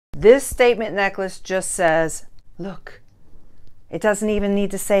This statement necklace just says, look. It doesn't even need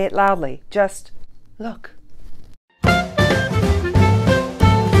to say it loudly. Just look.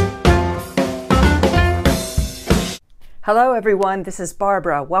 Hello everyone, this is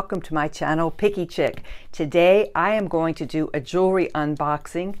Barbara. Welcome to my channel, PickyChick. Today I am going to do a jewelry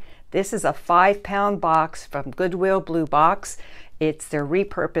unboxing. This is a 5-pound box from Goodwill Blue Box. It's their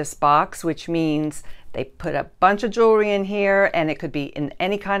repurposed box, which means they put a bunch of jewelry in here and it could be in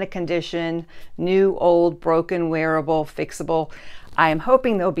any kind of condition, new, old, broken, wearable, fixable. I am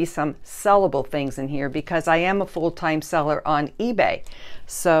hoping there'll be some sellable things in here because I am a full-time seller on eBay.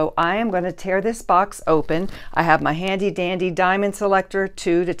 So I am going to tear this box open. I have my handy dandy diamond selector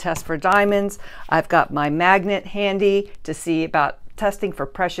to test for diamonds. I've got my magnet handy to see about testing for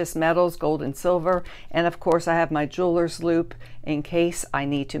precious metals, gold and silver. And of course I have my jeweler's loop in case I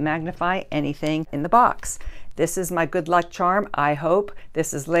need to magnify anything in the box. This is my good luck charm, I hope.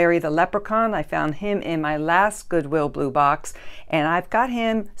 This is Larry the Leprechaun. I found him in my last Goodwill Blue Box, and I've got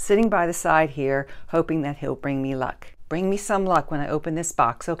him sitting by the side here, hoping that he'll bring me luck. Bring me some luck when I open this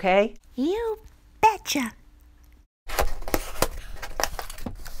box, okay? You betcha.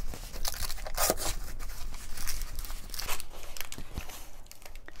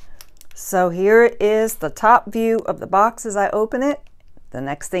 So here is the top view of the box as I open it. The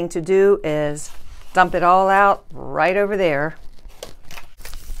next thing to do is dump it all out right over there.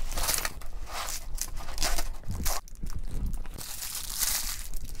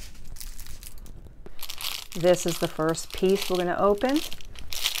 This is the first piece we're going to open.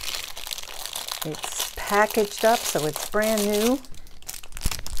 It's packaged up so it's brand new.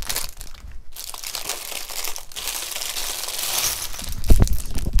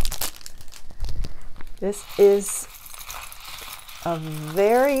 This is a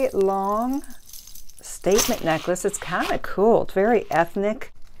very long statement necklace. It's kind of cool. It's very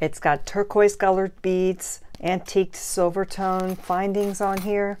ethnic. It's got turquoise colored beads, antique silver tone findings on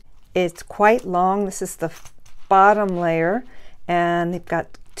here. It's quite long. This is the bottom layer, and they've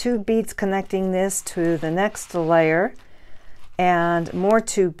got 2 beads connecting this to the next layer, and more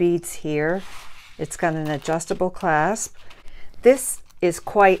 2 beads here. It's got an adjustable clasp. This is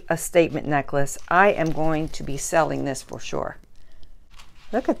quite a statement necklace. I am going to be selling this for sure.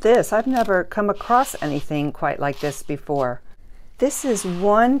 Look at this. I've never come across anything quite like this before. This is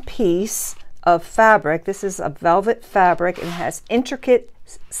one piece of fabric. This is a velvet fabric and has intricate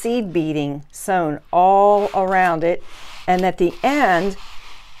seed beading sewn all around it. And at the end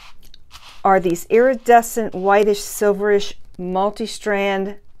are these iridescent whitish silverish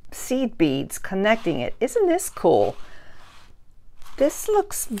multi-strand seed beads connecting it. Isn't this cool? This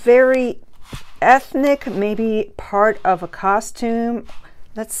looks very ethnic, maybe part of a costume.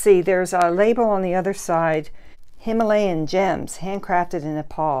 Let's see, there's a label on the other side. Himalayan gems, handcrafted in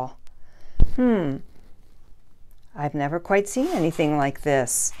Nepal. I've never quite seen anything like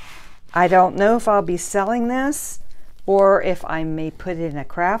this. I don't know if I'll be selling this or if I may put it in a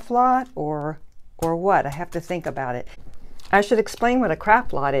craft lot or what. I have to think about it. I should explain what a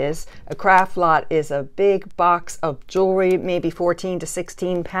craft lot is. A craft lot is a big box of jewelry, maybe 14 to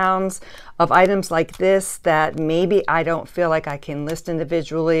 16 pounds of items like this that maybe I don't feel like I can list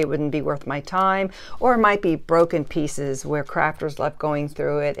individually. It wouldn't be worth my time. Or it might be broken pieces where crafters love going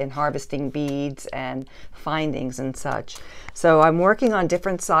through it and harvesting beads and findings and such. So I'm working on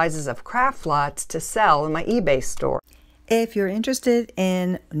different sizes of craft lots to sell in my eBay store. If you're interested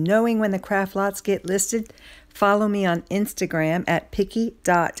in knowing when the craft lots get listed, follow me on Instagram at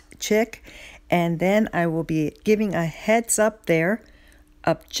picky.chick, and then I will be giving a heads up there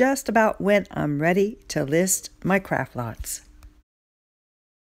of just about when I'm ready to list my craft lots.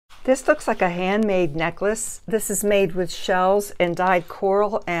 This looks like a handmade necklace. This is made with shells and dyed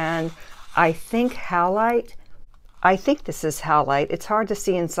coral and I think howlite. I think this is howlite. It's hard to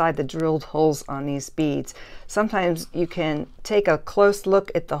see inside the drilled holes on these beads. Sometimes you can take a close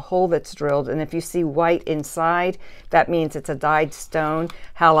look at the hole that's drilled, and if you see white inside, that means it's a dyed stone.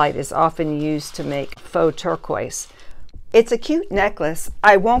 Howlite is often used to make faux turquoise. It's a cute necklace.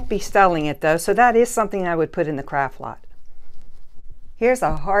 I won't be selling it though, so that is something I would put in the craft lot. Here's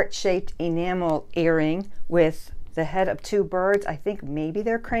a heart-shaped enamel earring with the head of 2 birds. I think maybe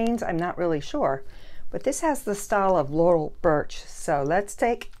they're cranes. I'm not really sure. But this has the style of laurel birch. So let's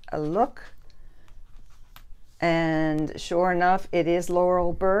take a look. And sure enough, it is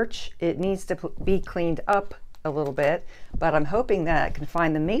laurel birch. It needs to be cleaned up a little bit, but I'm hoping that I can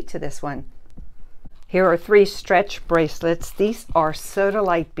find the mate to this one. Here are 3 stretch bracelets. These are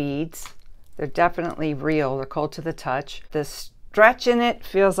sodalite beads. They're definitely real. They're cold to the touch. The stretch in it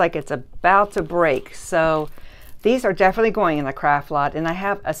feels like it's about to break. So These are definitely going in a craft lot, and I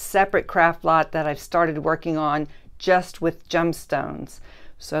have a separate craft lot that I've started working on just with gemstones.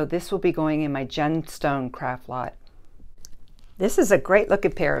 So this will be going in my gemstone craft lot. This is a great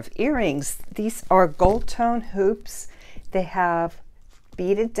looking pair of earrings. These are gold tone hoops. They have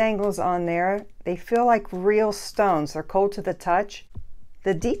beaded dangles on there. They feel like real stones. They're cold to the touch.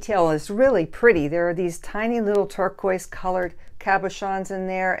 The detail is really pretty. There are these tiny little turquoise colored cabochons in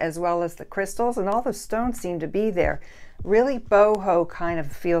there, as well as the crystals, and all the stones seem to be there. Really boho kind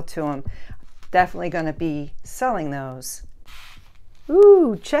of feel to them. Definitely going to be selling those.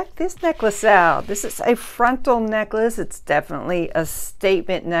 Ooh, check this necklace out. This is a frontal necklace. It's definitely a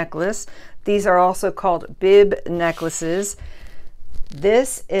statement necklace. These are also called bib necklaces.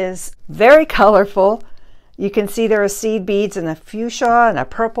 This is very colorful. You can see there are seed beads in a fuchsia and a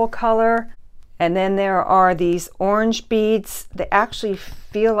purple color. And then there are these orange beads. They actually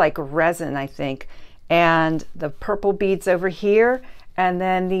feel like resin, I think. And the purple beads over here. And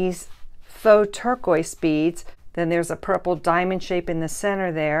then these faux turquoise beads. Then there's a purple diamond shape in the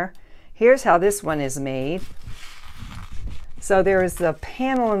center there. Here's how this one is made. So there is the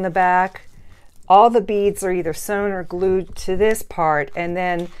panel in the back. All the beads are either sewn or glued to this part, and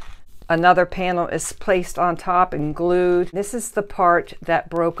then another panel is placed on top and glued. This is the part that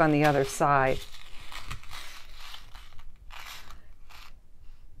broke on the other side.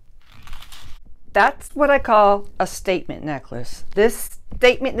 That's what I call a statement necklace. This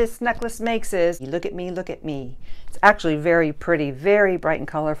statement this necklace makes is, look at me, look at me. It's actually very pretty, very bright and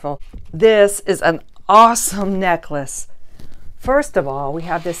colorful. This is an awesome necklace. First of all, we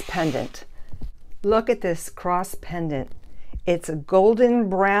have this pendant. Look at this cross pendant. It's a golden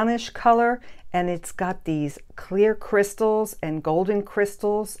brownish color, and it's got these clear crystals and golden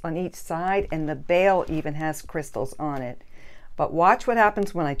crystals on each side, and the bail even has crystals on it. But watch what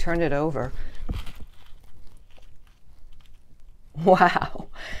happens when I turn it over. Wow,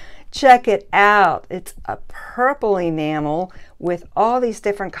 check it out. It's a purple enamel with all these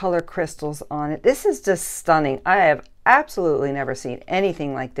different color crystals on it. This is just stunning. I have absolutely never seen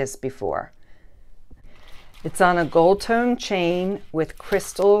anything like this before. It's on a gold tone chain with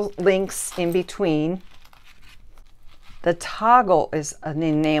crystal links in between. The toggle is an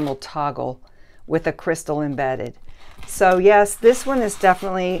enamel toggle with a crystal embedded. So yes, this one is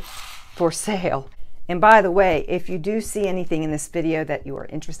definitely for sale. And by the way, if you do see anything in this video that you are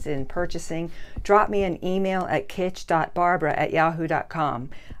interested in purchasing, drop me an email at kitch.barbara@yahoo.com.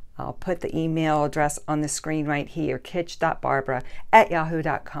 I'll put the email address on the screen right here,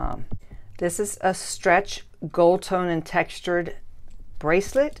 kitch.barbara@yahoo.com. This is a stretch gold tone and textured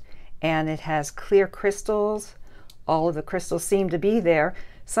bracelet, and it has clear crystals. All of the crystals seem to be there.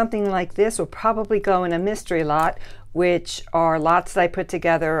 Something like this will probably go in a mystery lot, which are lots that I put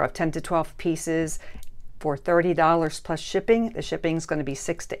together of 10 to 12 pieces for $30 plus shipping. The shipping is going to be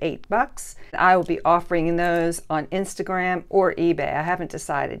 $6 to $8. I will be offering those on Instagram or eBay. I haven't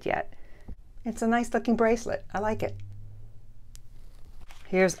decided yet. It's a nice looking bracelet. I like it.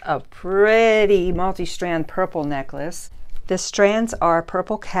 Here's a pretty multi-strand purple necklace. The strands are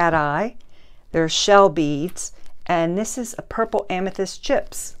purple cat eye. They're shell beads, and this is a purple amethyst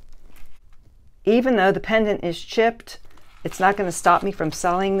chips. Even though the pendant is chipped, it's not going to stop me from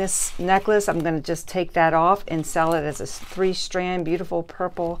selling this necklace. I'm going to just take that off and sell it as a 3-strand beautiful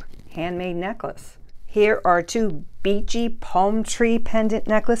purple handmade necklace. Here are two beachy palm tree pendant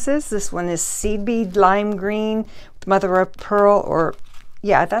necklaces. This one is seed bead lime green with mother of pearl, or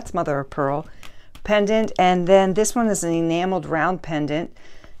yeah, that's mother of pearl pendant. And then this one is an enameled round pendant.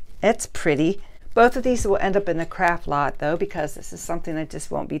 It's pretty. Both of these will end up in a craft lot though, because this is something I just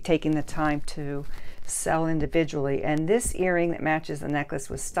won't be taking the time to sell individually. And this earring that matches the necklace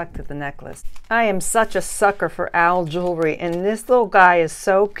was stuck to the necklace. I am such a sucker for owl jewelry, and this little guy is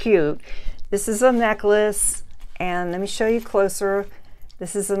so cute. This is a necklace, and let me show you closer.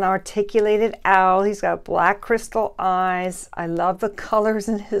 This is an articulated owl. He's got black crystal eyes. I love the colors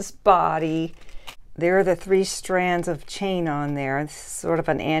in his body. There are the 3 strands of chain on there. This is sort of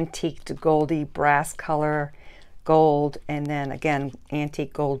an antique to goldy brass color, gold, and then again,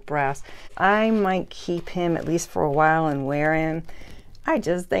 antique gold brass. I might keep him at least for a while and wear him. I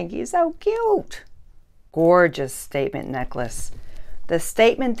just think he's so cute. Gorgeous statement necklace. The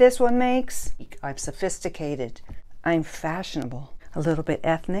statement this one makes, I'm sophisticated, I'm fashionable, a little bit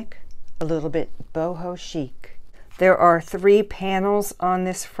ethnic, a little bit boho chic. There are 3 panels on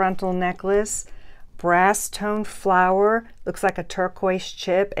this frontal necklace. Brass toned flower, looks like a turquoise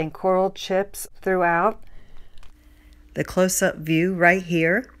chip, and coral chips throughout. The close-up view right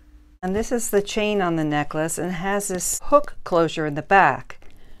here. And this is the chain on the necklace, and it has this hook closure in the back.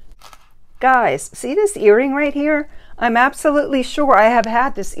 Guys, see this earring right here? I'm absolutely sure I have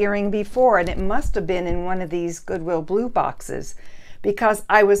had this earring before, and it must have been in one of these Goodwill Blue boxes, because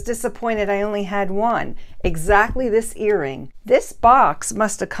I was disappointed I only had one. Exactly this earring. This box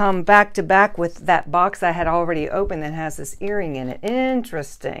must have come back to back with that box I had already opened that has this earring in it.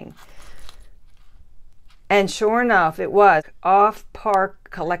 Interesting. And sure enough, it was off-park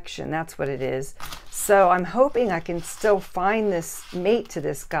collection. That's what it is. So I'm hoping I can still find this mate to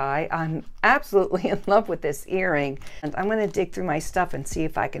this guy. I'm absolutely in love with this earring. And I'm going to dig through my stuff and see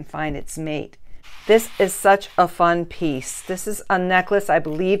if I can find its mate. This is such a fun piece. This is a necklace. I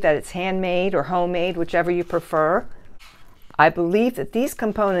believe that it's handmade or homemade, whichever you prefer. I believe that these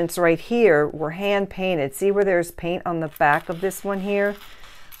components right here were hand painted. See where there's paint on the back of this one here?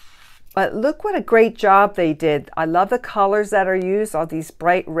 But look what a great job they did. I love the colors that are used, all these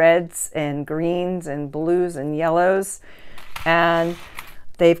bright reds and greens and blues and yellows. And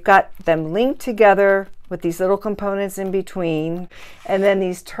they've got them linked together with these little components in between. And then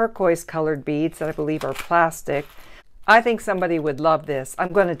these turquoise colored beads that I believe are plastic. I think somebody would love this.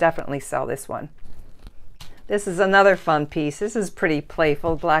 I'm going to definitely sell this one. This is another fun piece. This is pretty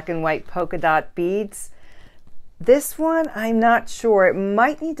playful, black and white polka dot beads. This one, I'm not sure. It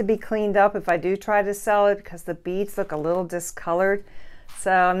might need to be cleaned up if I do try to sell it because the beads look a little discolored.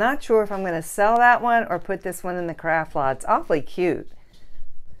 So I'm not sure if I'm going to sell that one or put this one in the craft lot. It's awfully cute.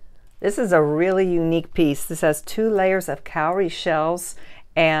 This is a really unique piece. This has 2 layers of cowrie shells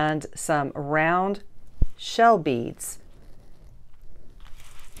and some round shell beads.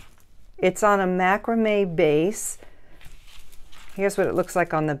 It's on a macrame base. Here's what it looks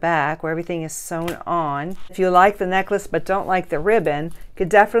like on the back where everything is sewn on. If you like the necklace but don't like the ribbon, you could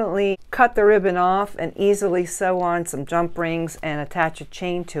definitely cut the ribbon off and easily sew on some jump rings and attach a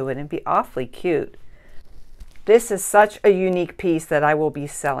chain to it and be awfully cute. This is such a unique piece that I will be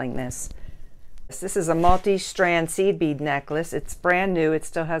selling this. This is a multi-strand seed bead necklace. It's brand new. It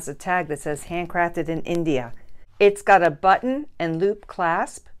still has a tag that says handcrafted in India. It's got a button and loop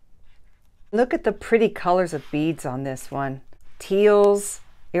clasp. Look at the pretty colors of beads on this one. Teals,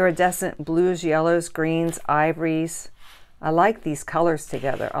 iridescent blues, yellows, greens, ivories. I like these colors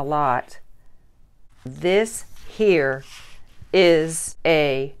together a lot. This here is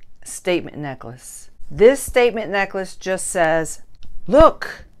a statement necklace. This statement necklace just says,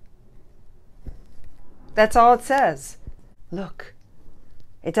 look. That's all it says. Look.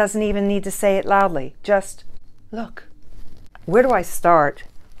 It doesn't even need to say it loudly. Just look. Where do I start?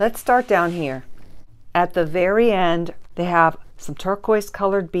 Let's start down here. At the very end, they have some turquoise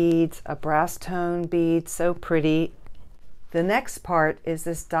colored beads, a brass tone bead, so pretty. The next part is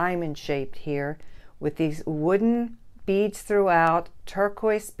this diamond shaped here with these wooden beads throughout,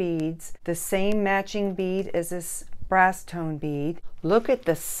 turquoise beads, the same matching bead as this brass tone bead. Look at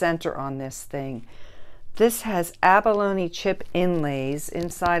the center on this thing. This has abalone chip inlays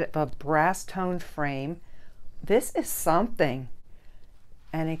inside of a brass tone frame. This is something.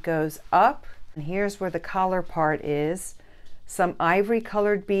 And it goes up, and here's where the collar part is. Some ivory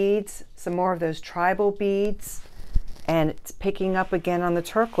colored beads, some more of those tribal beads, and it's picking up again on the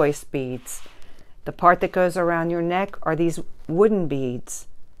turquoise beads. The part that goes around your neck are these wooden beads.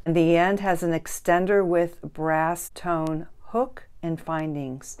 And the end has an extender with brass tone hook and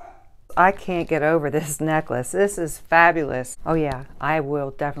findings. I can't get over this necklace. This is fabulous. Oh yeah, I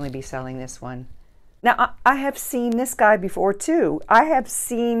will definitely be selling this one. Now, I have seen this guy before too. I have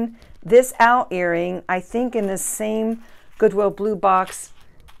seen this owl earring, I think in the same Goodwill Blue Box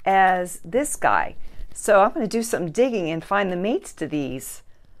as this guy. So I'm going to do some digging and find the mates to these.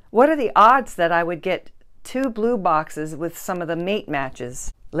 What are the odds that I would get 2 blue boxes with some of the mate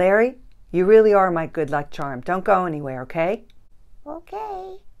matches? Larry, you really are my good luck charm. Don't go anywhere, okay?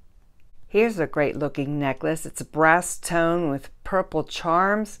 Okay. Here's a great looking necklace. It's a brass tone with purple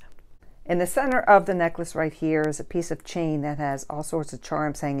charms. In the center of the necklace right here is a piece of chain that has all sorts of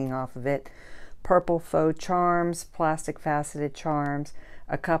charms hanging off of it. Purple faux charms, plastic faceted charms,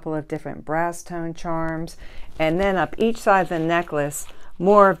 a couple of different brass tone charms, and then up each side of the necklace,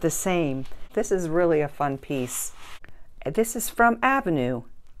 more of the same. This is really a fun piece. This is from Avenue.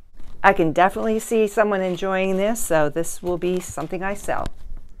 I can definitely see someone enjoying this, so this will be something I sell.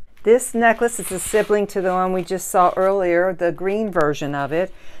 This necklace is a sibling to the one we just saw earlier, the green version of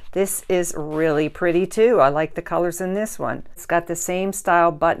it. This is really pretty too. I like the colors in this one. It's got the same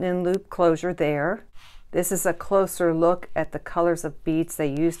style button and loop closure there. This is a closer look at the colors of beads they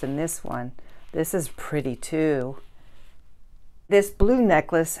used in this one. This is pretty too. This blue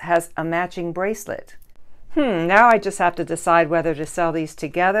necklace has a matching bracelet. Now I just have to decide whether to sell these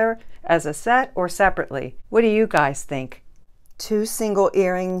together as a set or separately. What do you guys think? 2 single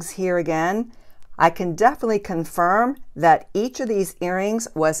earrings here again. I can definitely confirm that each of these earrings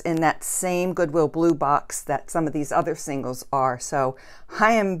was in that same Goodwill Blue Box that some of these other singles are. So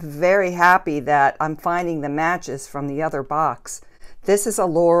I am very happy that I'm finding the matches from the other box. This is a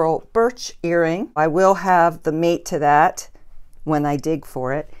Laurel Birch earring. I will have the mate to that when I dig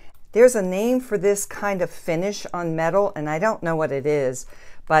for it. There's a name for this kind of finish on metal, and I don't know what it is,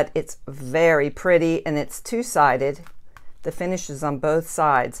 but it's very pretty and it's two-sided. The finish is on both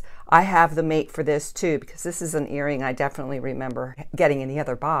sides. I have the mate for this too, because this is an earring I definitely remember getting in the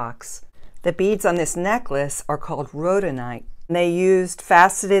other box. The beads on this necklace are called rhodonite. They used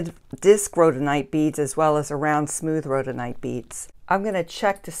faceted disc rhodonite beads as well as a round smooth rhodonite beads. I'm going to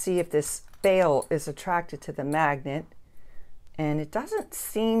check to see if this bail is attracted to the magnet, and it doesn't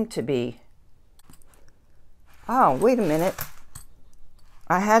seem to be. Oh, wait a minute.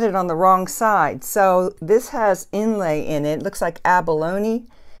 I had it on the wrong side. So this has inlay in it. It looks like abalone.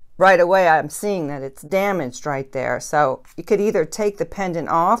 Right away I'm seeing that it's damaged right there. So you could either take the pendant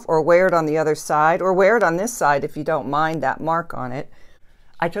off or wear it on the other side, or wear it on this side if you don't mind that mark on it.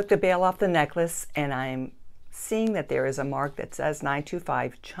 I took the bail off the necklace and I'm seeing that there is a mark that says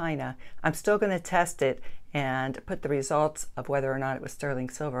 925 China. I'm still going to test it and put the results of whether or not it was sterling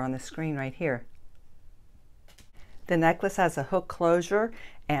silver on the screen right here. The necklace has a hook closure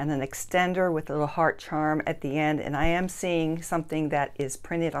and an extender with a little heart charm at the end, and I am seeing something that is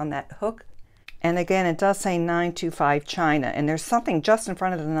printed on that hook. And again, it does say 925 China, and there's something just in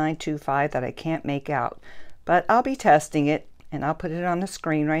front of the 925 that I can't make out. But I'll be testing it, and I'll put it on the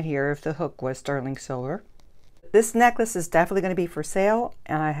screen right here if the hook was sterling silver. This necklace is definitely going to be for sale,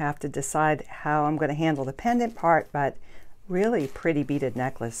 and I have to decide how I'm going to handle the pendant part, but really pretty beaded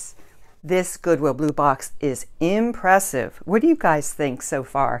necklace. This Goodwill Blue Box is impressive. What do you guys think so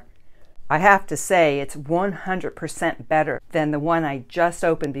far? I have to say it's 100% better than the one I just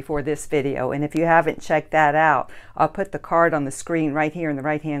opened before this video, and if you haven't checked that out, I'll put the card on the screen right here in the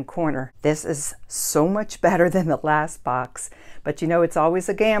right hand corner. This is so much better than the last box, but you know it's always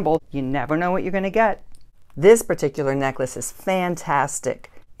a gamble. You never know what you're going to get. This particular necklace is fantastic.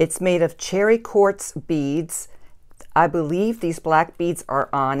 It's made of cherry quartz beads. I believe these black beads are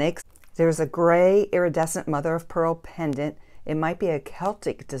onyx. There's a gray iridescent mother of pearl pendant. It might be a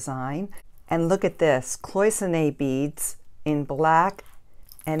Celtic design. And look at this, cloisonne beads in black,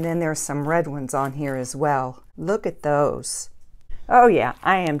 and then there's some red ones on here as well. Look at those. Oh yeah,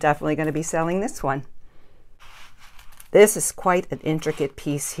 I am definitely going to be selling this one. This is quite an intricate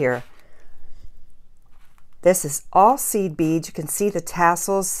piece here. This is all seed beads. You can see the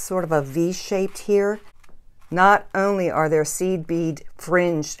tassels, sort of a V-shaped here. Not only are there seed bead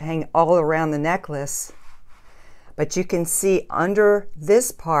fringe hanging all around the necklace, but you can see under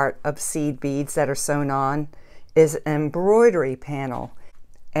this part of seed beads that are sewn on is an embroidery panel.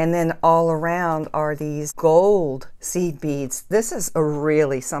 And then all around are these gold seed beads. This is a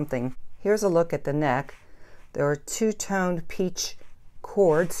really something. Here's a look at the neck. There are two-toned peach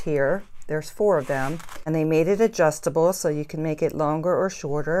cords here. There's 4 of them, and they made it adjustable so you can make it longer or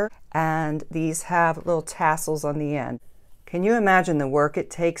shorter, and these have little tassels on the end. Can you imagine the work it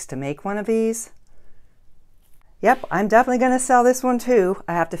takes to make one of these? Yep, I'm definitely going to sell this one too.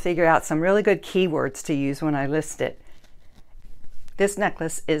 I have to figure out some really good keywords to use when I list it. This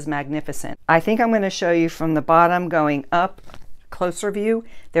necklace is magnificent. I think I'm going to show you from the bottom going up, closer view.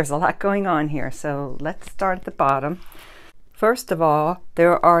 There's a lot going on here, so let's start at the bottom. First of all,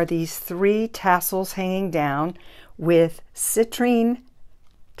 there are these 3 tassels hanging down with citrine,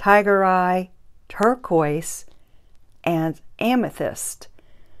 tiger eye, turquoise, and amethyst.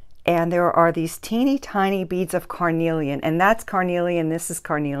 And there are these teeny tiny beads of carnelian, and that's carnelian, this is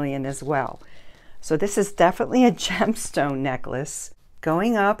carnelian as well. So this is definitely a gemstone necklace.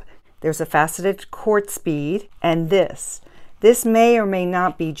 Going up, there's a faceted quartz bead, and this. This may or may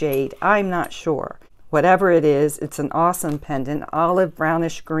not be jade, I'm not sure. Whatever it is, it's an awesome pendant, olive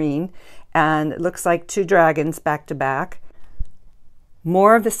brownish green, and it looks like 2 dragons back to back.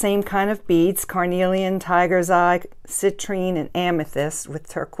 More of the same kind of beads, carnelian, tiger's eye, citrine, and amethyst with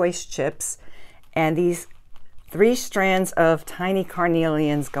turquoise chips, and these 3 strands of tiny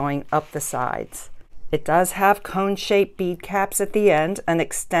carnelians going up the sides. It does have cone-shaped bead caps at the end, an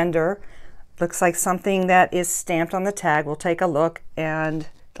extender. Looks like something that is stamped on the tag. We'll take a look, and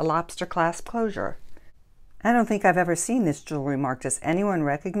the lobster clasp closure. I don't think I've ever seen this jewelry mark. Does anyone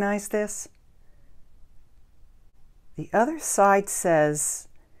recognize this? The other side says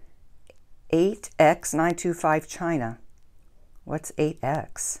 8X925 China. What's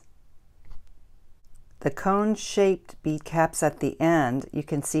 8X? The cone-shaped bead caps at the end, you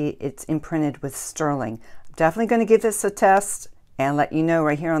can see it's imprinted with sterling. Definitely going to give this a test and let you know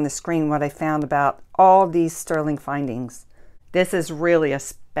right here on the screen what I found about all these sterling findings. This is really a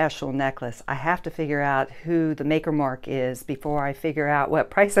special necklace. I have to figure out who the maker mark is before I figure out what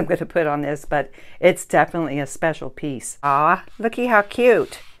price I'm going to put on this, but it's definitely a special piece. Ah, looky how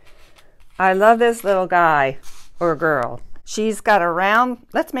cute. I love this little guy or girl. She's got a round,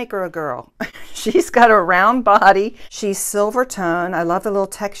 let's make her a girl. She's got a round body. She's silver tone. I love the little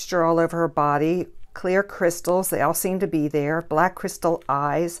texture all over her body. Clear crystals, they all seem to be there. Black crystal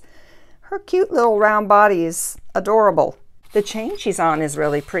eyes. Her cute little round body is adorable. The chain she's on is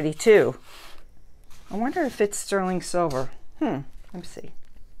really pretty too. I wonder if it's sterling silver. Let me see.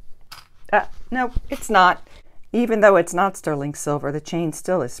 No, it's not. Even though it's not sterling silver, the chain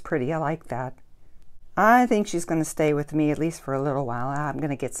still is pretty. I like that. I think she's going to stay with me at least for a little while. I'm going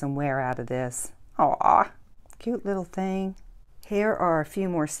to get some wear out of this. Aw, cute little thing. Here are a few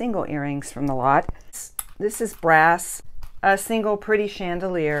more single earrings from the lot. This is brass, a single pretty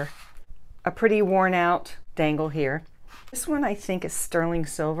chandelier, a pretty worn out dangle here. This one I think is sterling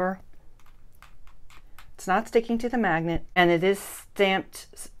silver. It's not sticking to the magnet, and it is stamped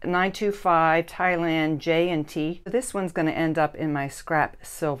 925 Thailand J&T. This one's going to end up in my scrap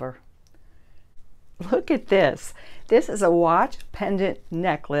silver. Look at this. This is a watch pendant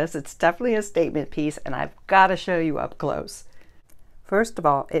necklace. It's definitely a statement piece, and I've got to show you up close. First of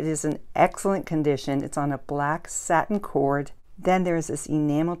all, it is in excellent condition. It's on a black satin cord. Then there's this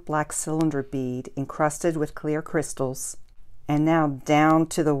enameled black cylinder bead encrusted with clear crystals. And now down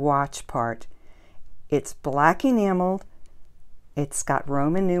to the watch part. It's black enameled. It's got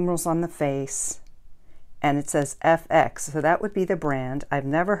Roman numerals on the face. And it says FX, so that would be the brand. I've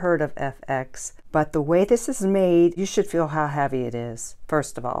never heard of FX, but the way this is made, you should feel how heavy it is,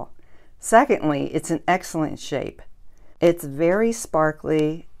 first of all. Secondly, it's in excellent shape. It's very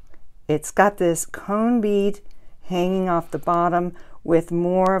sparkly. It's got this cone bead hanging off the bottom with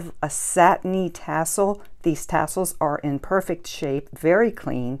more of a satiny tassel. These tassels are in perfect shape, very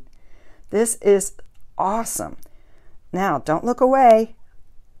clean. This is awesome. Now, don't look away.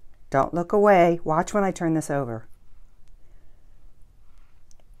 Don't look away. Watch when I turn this over.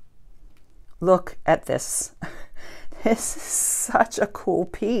 Look at this. This is such a cool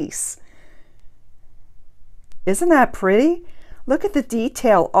piece. Isn't that pretty? Look at the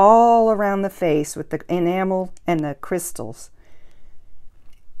detail all around the face with the enamel and the crystals.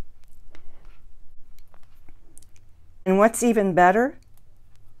 And what's even better,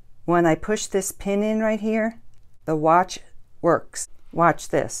 when I push this pin in right here, the watch works. Watch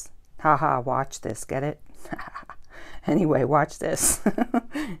this. Haha, watch this. Get it? Anyway, watch this.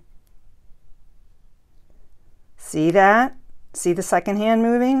 See that? See the second hand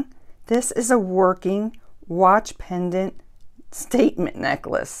moving? This is a working watch pendant statement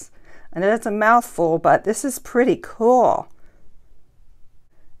necklace. I know that's a mouthful, but this is pretty cool.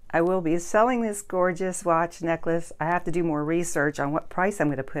 I will be selling this gorgeous watch necklace. I have to do more research on what price I'm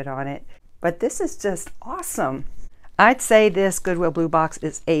going to put on it, but this is just awesome. I'd say this Goodwill Blue Box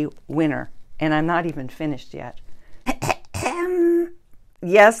is a winner, and I'm not even finished yet.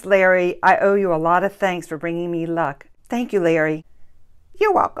 Yes, Larry, I owe you a lot of thanks for bringing me luck. Thank you, Larry.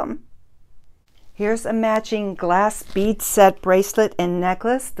 You're welcome. Here's a matching glass bead set bracelet and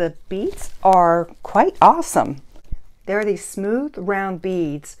necklace. The beads are quite awesome. There are these smooth round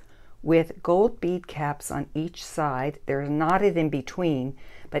beads with gold bead caps on each side. They're knotted in between,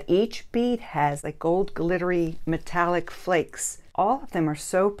 but each bead has like gold glittery metallic flakes. All of them are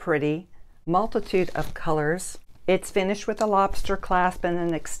so pretty, multitude of colors. It's finished with a lobster clasp and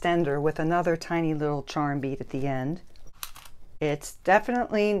an extender with another tiny little charm bead at the end. It's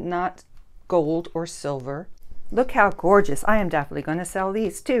definitely not gold or silver. Look how gorgeous. I am definitely going to sell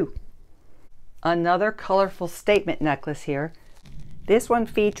these too. Another colorful statement necklace here. This one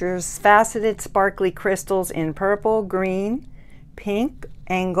features faceted sparkly crystals in purple, green, pink,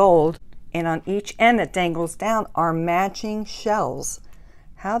 and gold. And on each end that dangles down are matching shells.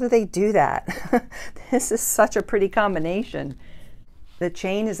 How do they do that? This is such a pretty combination. The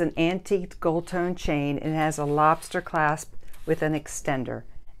chain is an antique gold tone chain and has a lobster clasp with an extender.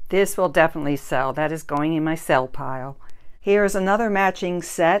 This will definitely sell. That is going in my sell pile. Here's another matching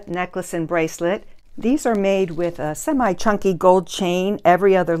set, necklace and bracelet. These are made with a semi-chunky gold chain.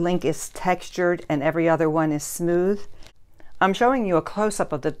 Every other link is textured and every other one is smooth. I'm showing you a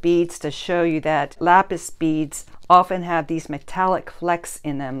close-up of the beads to show you that lapis beads often have these metallic flecks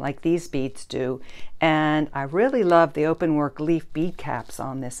in them like these beads do. And I really love the openwork leaf bead caps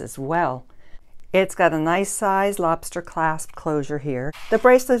on this as well. It's got a nice size lobster clasp closure here. The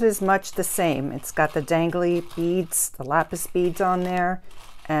bracelet is much the same. It's got the dangly beads, the lapis beads on there,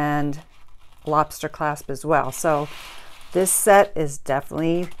 and lobster clasp as well. So this set is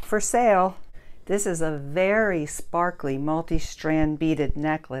definitely for sale. This is a very sparkly multi-strand beaded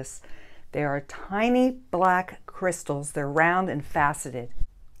necklace. They are tiny black crystals. They're round and faceted.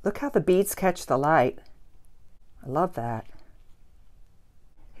 Look how the beads catch the light. I love that.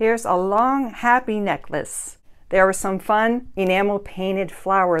 Here's a long, happy necklace. There were some fun enamel painted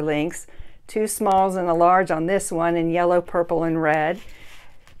flower links, 2 smalls and a large on this one in yellow, purple, and red.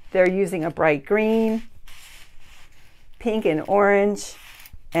 They're using a bright green, pink and orange,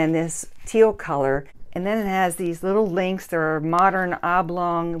 and this teal color. And then it has these little links. There are modern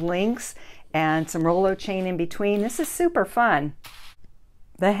oblong links and some Rolo chain in between. This is super fun.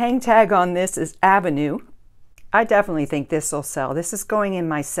 The hang tag on this is Avenue. I definitely think this will sell. This is going in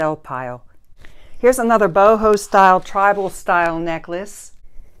my sell pile. Here's another boho style, tribal style necklace.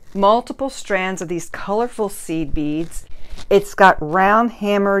 Multiple strands of these colorful seed beads. It's got round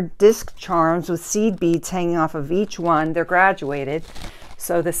hammered disc charms with seed beads hanging off of each one. They're graduated.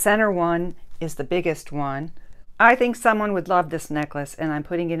 So the center one is the biggest one. I think someone would love this necklace, and I'm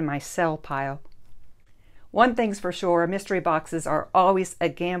putting it in my sell pile. One thing's for sure, mystery boxes are always a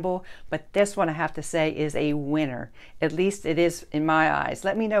gamble, but this one I have to say is a winner. At least it is in my eyes.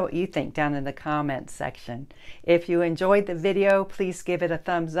 Let me know what you think down in the comments section. If you enjoyed the video, please give it a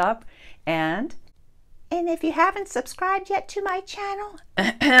thumbs up. And if you haven't subscribed yet to my channel,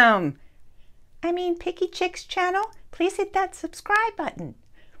 PickyChick's channel, please hit that subscribe button.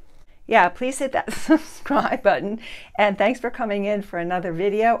 Yeah, please hit that subscribe button. And thanks for coming in for another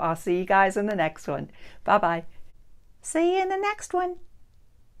video. I'll see you guys in the next one. Bye-bye. See you in the next one.